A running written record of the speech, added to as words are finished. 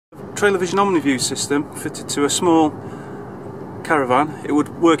Trailer Vision Omni-Vue system fitted to a small caravan. It would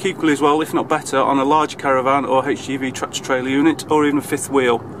work equally as well, if not better, on a large caravan or HGV tractor trailer unit, or even a fifth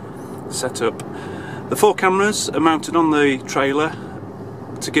wheel setup. The 4 cameras are mounted on the trailer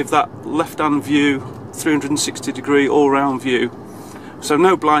to give that left-hand view, 360 degree all-round view, so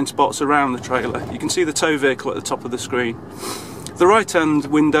no blind spots around the trailer. You can see the tow vehicle at the top of the screen. The right-hand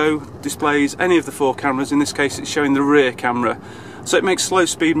window displays any of the 4 cameras. In this case it's showing the rear camera, so it makes slow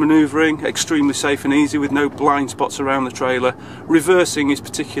speed manoeuvring extremely safe and easy with no blind spots around the trailer. Reversing is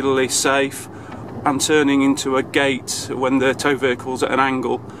particularly safe, and turning into a gate when the tow vehicle's at an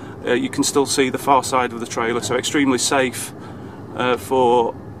angle, you can still see the far side of the trailer, so extremely safe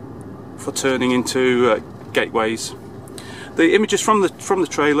for turning into gateways. The images from the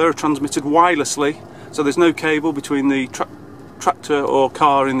trailer are transmitted wirelessly, so there's no cable between the tractor or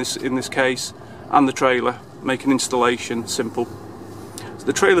car in this case and the trailer, making installation simple. So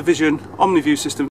the Trailer Vision Omni-Vue system